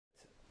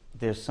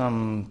there's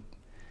some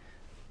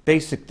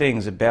basic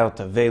things about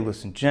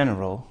Avelis in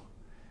general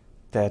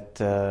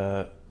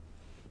that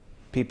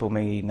people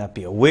may not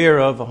be aware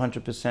of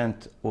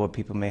 100%, or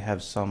people may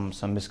have some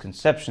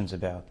misconceptions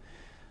about.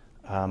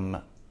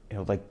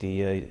 Like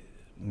the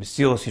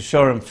Mesilas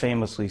Yesharim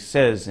famously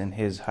says in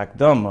his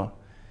Hakdama,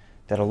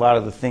 that a lot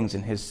of the things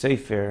in his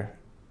Sefer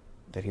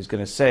that he's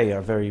going to say are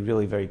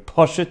really very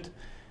pashut.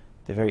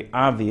 They're very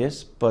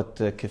obvious, but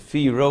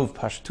kefi rov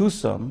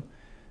pashtusam,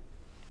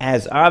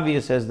 as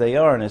obvious as they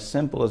are and as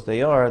simple as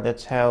they are,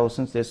 that's how,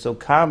 since they're so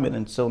common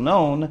and so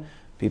known,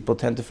 people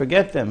tend to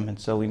forget them, and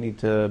so we need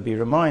to be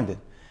reminded.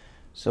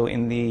 So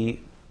in the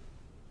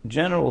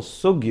general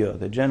sugya,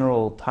 the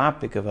general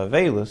topic of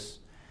Avelis,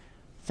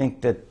 I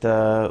think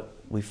that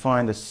we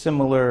find a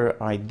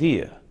similar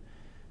idea,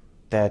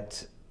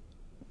 that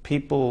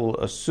people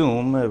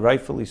assume,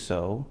 rightfully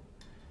so,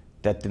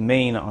 that the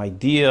main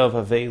idea of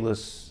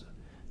Avelis,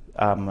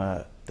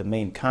 the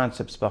main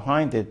concepts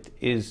behind it,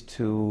 is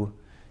to,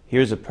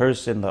 here's a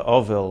person, the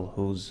Ovel,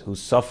 who's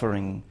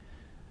suffering,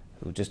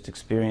 who just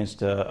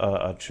experienced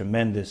a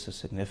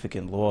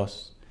significant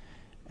loss,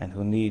 and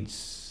who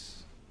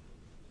needs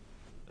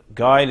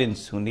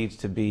guidance, who needs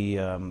to be,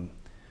 who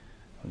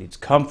needs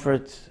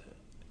comfort,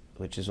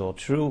 which is all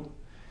true.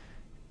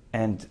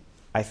 And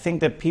I think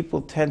that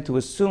people tend to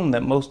assume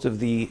that most of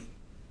the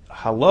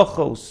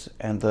halachos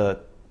and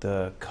the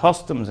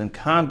customs and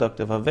conduct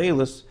of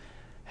Avelis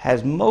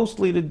has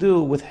mostly to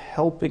do with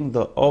helping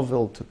the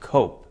Ovel to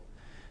cope.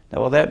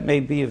 Now, while that may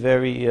be a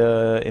very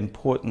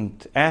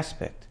important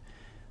aspect,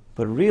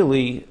 but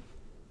really,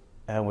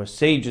 our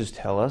sages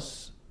tell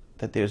us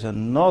that there's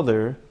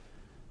another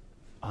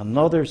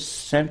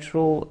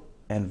central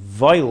and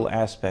vital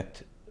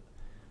aspect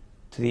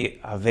to the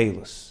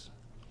Avelis,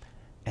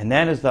 and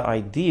that is the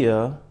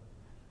idea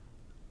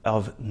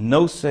of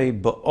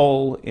nosei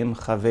ba'ol im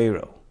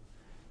chavero.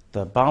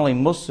 The Bali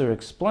Musar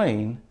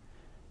explain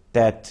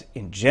that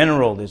in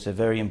general there's a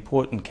very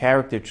important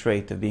character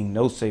trait of being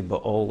nosei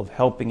ba'ol, of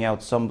helping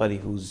out somebody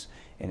who's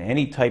in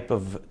any type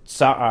of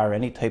tsa'ar,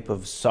 any type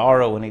of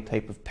sorrow, any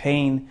type of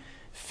pain,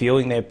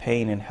 feeling their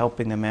pain and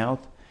helping them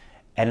out.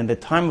 And in the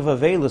time of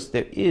Avelis,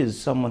 there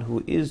is someone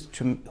who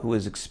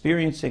is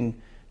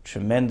experiencing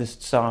tremendous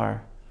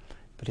tsar,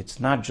 but it's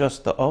not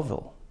just the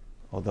Ovel,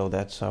 although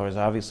that tsar is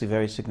obviously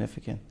very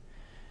significant.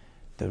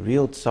 The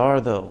real tsar,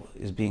 though,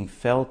 is being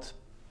felt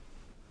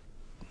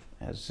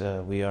as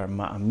we are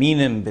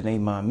ma'aminim, b'nei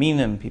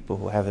ma'aminim, people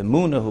who have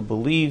emunah, who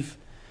believe.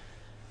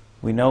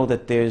 We know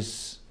that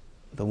there's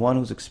the one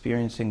who's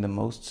experiencing the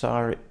most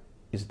tsar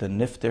is the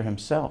nifter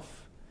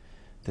himself,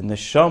 the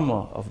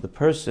neshama of the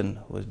person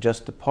who has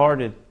just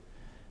departed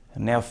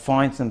and now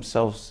finds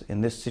themselves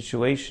in this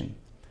situation.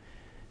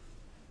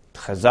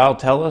 Chazal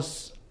tell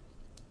us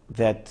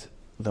that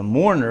the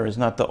mourner is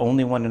not the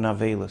only one in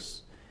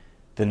Avelis.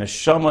 The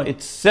neshama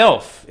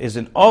itself is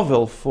an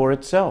ovel for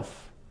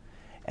itself.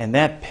 And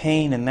that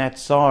pain and that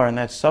sorrow and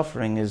that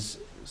suffering is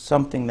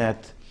something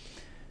that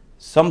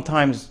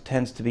sometimes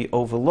tends to be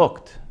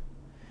overlooked.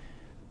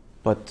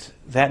 But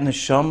that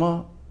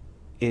neshama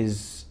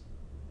is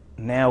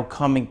now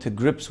coming to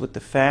grips with the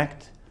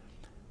fact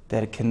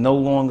that it can no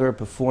longer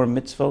perform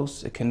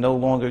mitzvos, it can no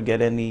longer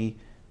get any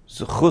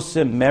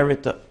zuchusim,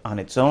 merit on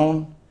its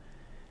own,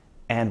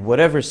 and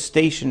whatever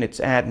station it's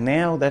at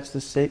now, that's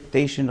the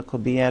station it will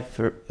be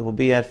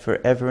at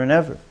forever and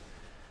ever.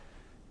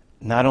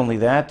 Not only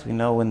that, we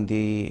know in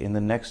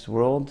the next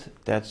world,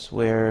 that's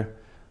where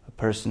a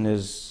person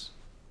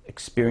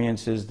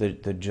experiences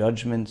the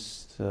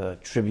judgments, the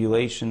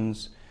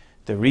tribulations,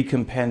 the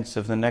recompense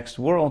of the next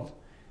world.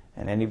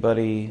 And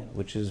anybody,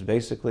 which is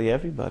basically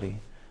everybody,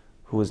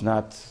 who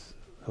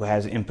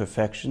has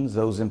imperfections,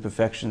 those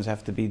imperfections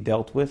have to be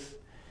dealt with,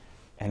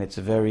 and it's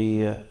a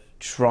very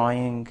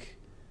trying,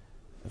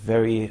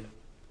 very,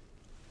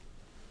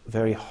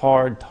 very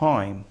hard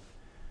time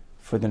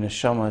for the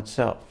neshama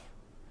itself.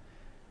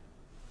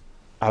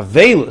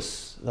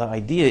 Avelis, the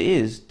idea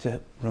is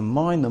to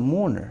remind the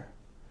mourner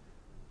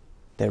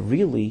that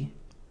really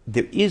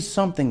there is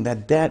something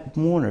that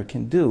mourner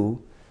can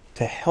do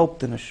to help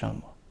the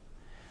neshama.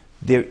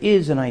 There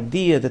is an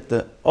idea that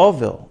the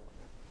ovel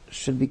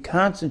should be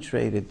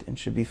concentrated and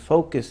should be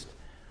focused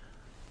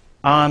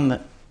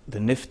on the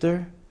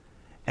nifter,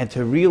 and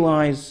to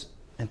realize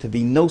and to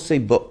be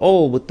nosei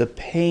ba'ol with the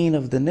pain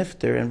of the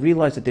nifter, and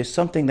realize that there's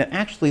something that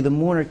actually the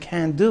mourner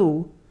can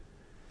do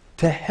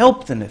to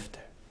help the nifter.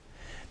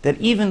 That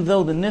even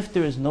though the nifter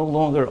is no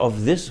longer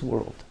of this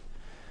world,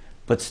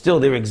 but still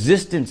their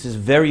existence is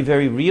very,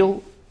 very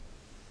real,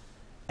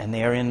 and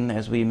they are in,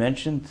 as we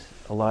mentioned,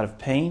 a lot of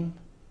pain.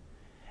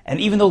 And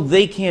even though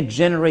they can't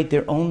generate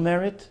their own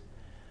merit,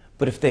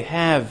 but if they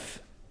have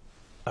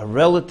a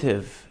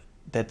relative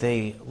that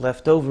they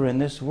left over in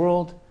this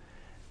world,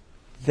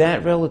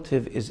 that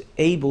relative is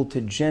able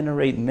to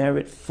generate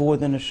merit for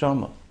the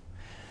neshama.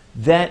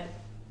 That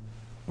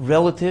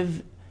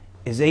relative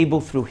is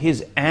able, through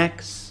his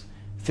acts,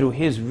 through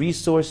his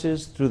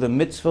resources, through the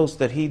mitzvos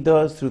that he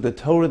does, through the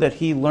Torah that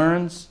he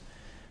learns,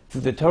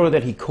 through the Torah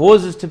that he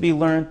causes to be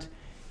learnt,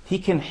 he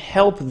can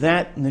help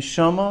that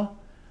neshama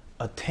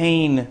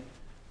attain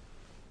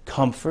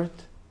comfort,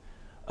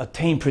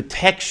 attain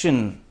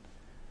protection,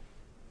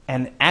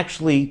 and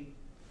actually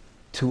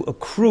to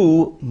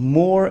accrue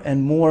more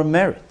and more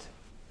merit.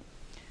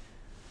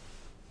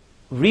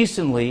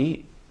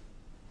 Recently,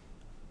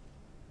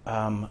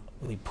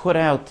 we put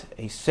out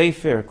a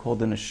sefer called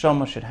The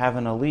Neshama Should Have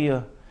an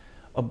Aliyah,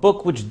 a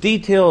book which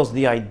details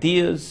the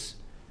ideas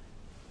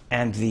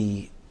and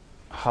the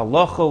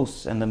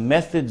halachos and the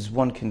methods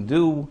one can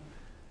do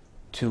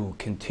to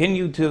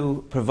continue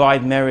to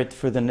provide merit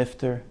for the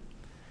nifter.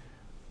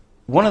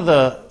 One of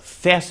the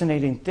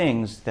fascinating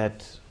things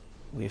that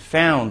we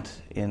found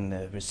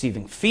in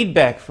receiving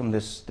feedback from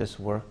this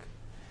work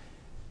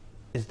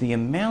is the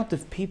amount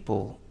of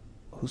people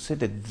who said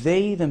that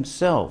they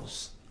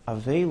themselves,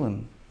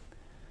 Aveilim,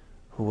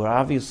 who were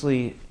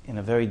obviously in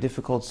a very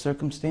difficult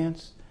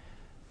circumstance,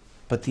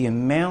 but the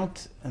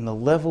amount and the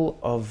level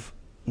of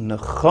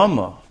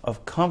nechama,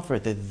 of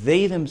comfort that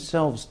they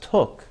themselves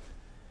took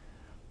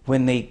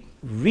when they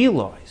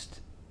realized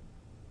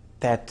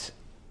that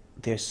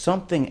there's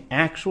something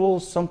actual,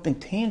 something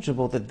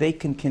tangible that they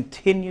can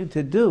continue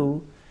to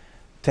do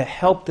to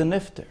help the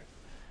nifter.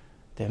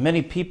 There are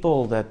many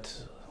people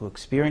who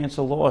experience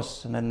a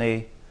loss and then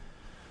they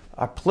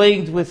are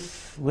plagued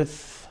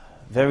with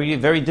very,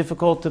 very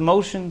difficult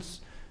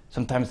emotions.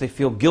 Sometimes they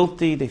feel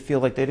guilty, they feel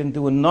like they didn't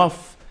do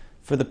enough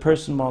for the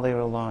person while they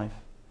were alive.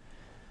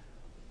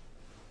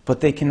 But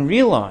they can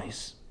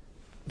realize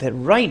that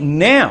right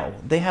now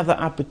they have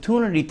the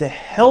opportunity to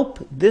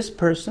help this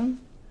person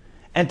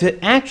and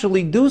to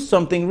actually do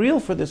something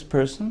real for this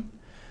person,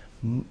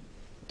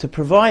 to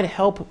provide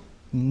help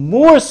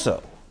more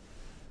so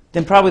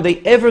than probably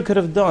they ever could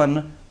have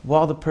done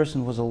while the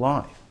person was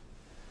alive.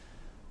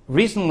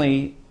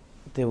 Recently,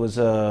 there was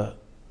a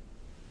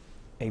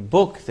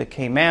book that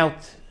came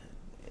out,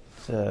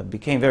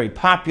 became very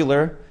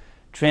popular,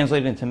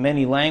 translated into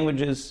many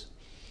languages.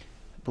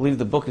 I believe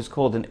the book is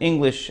called in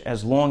English,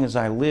 As Long as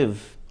I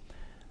Live.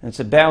 And it's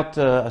about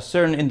a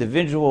certain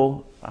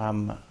individual,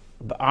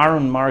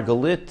 Aaron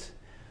Margalit,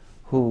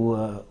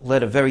 who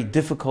led a very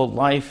difficult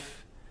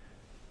life.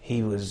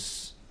 He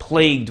was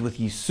plagued with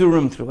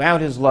Yisurim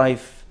throughout his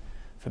life.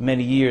 For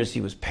many years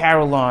he was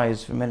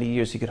paralyzed. For many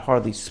years he could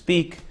hardly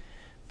speak.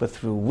 But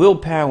through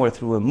willpower,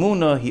 through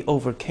emunah, he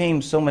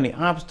overcame so many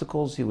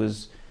obstacles. He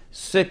was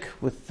sick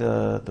with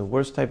the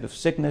worst type of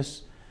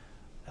sickness,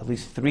 at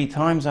least 3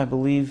 times, I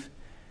believe.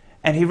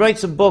 And he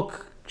writes a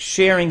book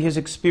sharing his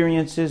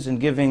experiences and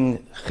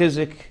giving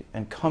chizik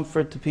and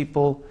comfort to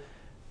people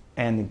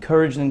and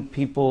encouraging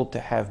people to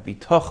have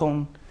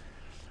bitachon.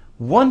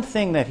 One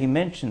thing that he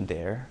mentioned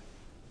there,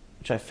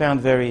 which I found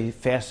very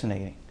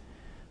fascinating,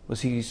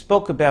 was he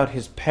spoke about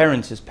his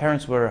parents. His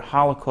parents were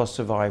Holocaust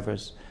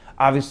survivors.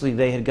 Obviously,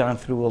 they had gone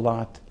through a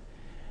lot.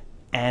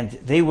 And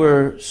they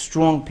were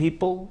strong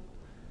people.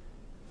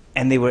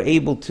 And they were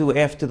able to,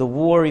 after the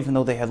war, even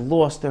though they had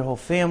lost their whole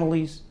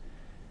families,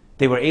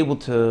 they were able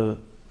to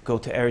go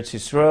to Eretz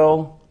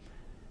Yisrael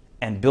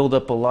and build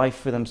up a life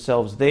for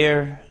themselves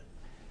there.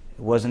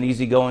 It wasn't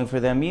easy going for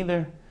them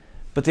either.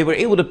 But they were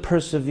able to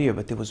persevere.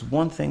 But there was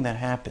one thing that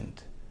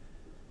happened,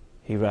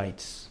 he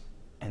writes.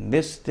 And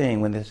this thing,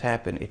 when this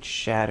happened, it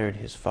shattered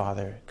his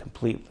father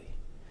completely.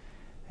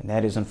 And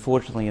that is,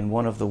 unfortunately, in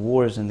one of the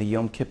wars, in the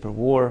Yom Kippur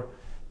War,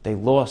 they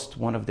lost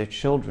one of their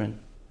children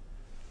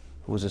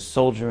who was a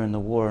soldier in the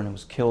war and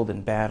was killed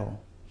in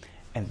battle.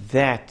 And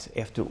that,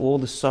 after all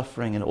the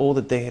suffering and all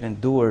that they had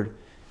endured,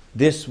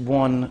 this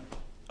one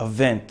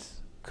event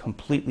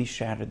completely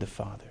shattered the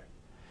father.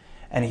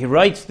 And he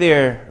writes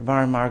there,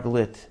 Bar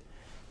Margalit,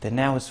 that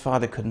now his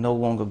father could no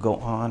longer go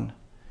on.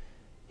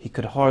 He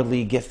could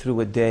hardly get through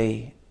a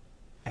day,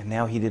 and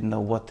now he didn't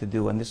know what to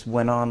do. And this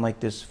went on like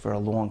this for a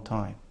long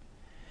time,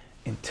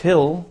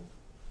 until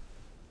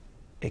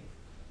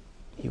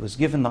he was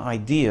given the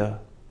idea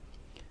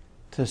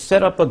to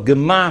set up a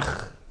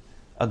gemach,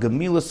 a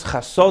gemilas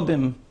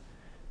chasodim,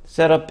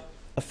 set up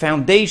a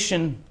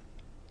foundation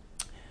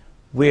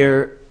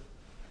where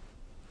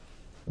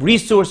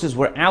resources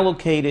were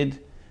allocated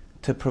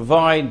to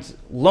provide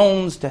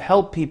loans to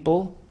help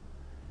people,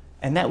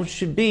 and that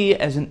should be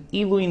as an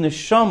ilui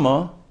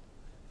neshama,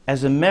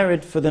 as a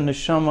merit for the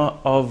neshama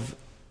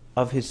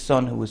of his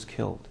son who was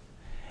killed.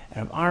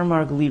 And Rabbi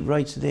Margalit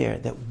writes there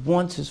that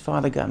once his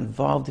father got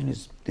involved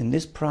in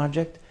this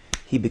project,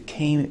 he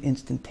became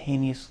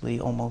instantaneously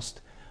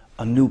almost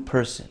a new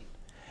person.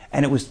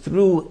 And it was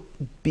through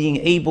being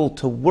able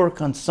to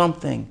work on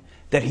something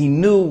that he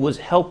knew was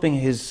helping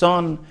his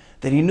son,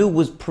 that he knew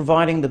was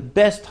providing the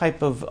best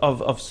type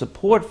of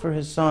support for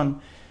his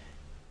son,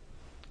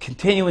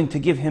 continuing to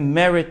give him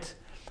merit,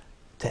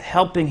 to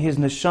helping his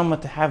neshama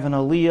to have an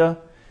aliyah.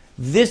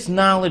 This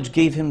knowledge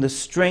gave him the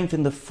strength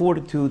and the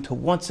fortitude to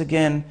once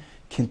again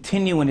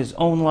continue in his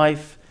own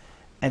life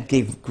and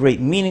gave great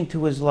meaning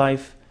to his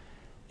life.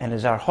 And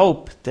it's our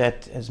hope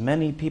that as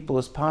many people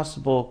as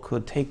possible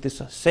could take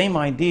this same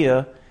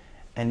idea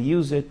and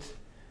use it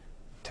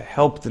to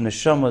help the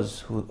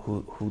neshamas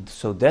who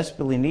so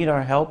desperately need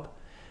our help,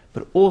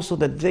 but also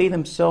that they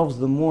themselves,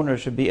 the mourner,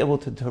 should be able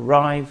to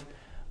derive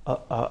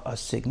a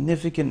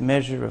significant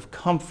measure of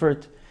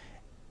comfort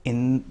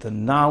in the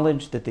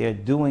knowledge that they are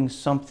doing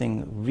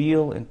something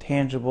real and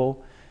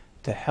tangible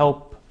to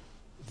help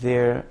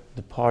their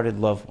departed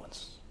loved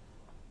ones.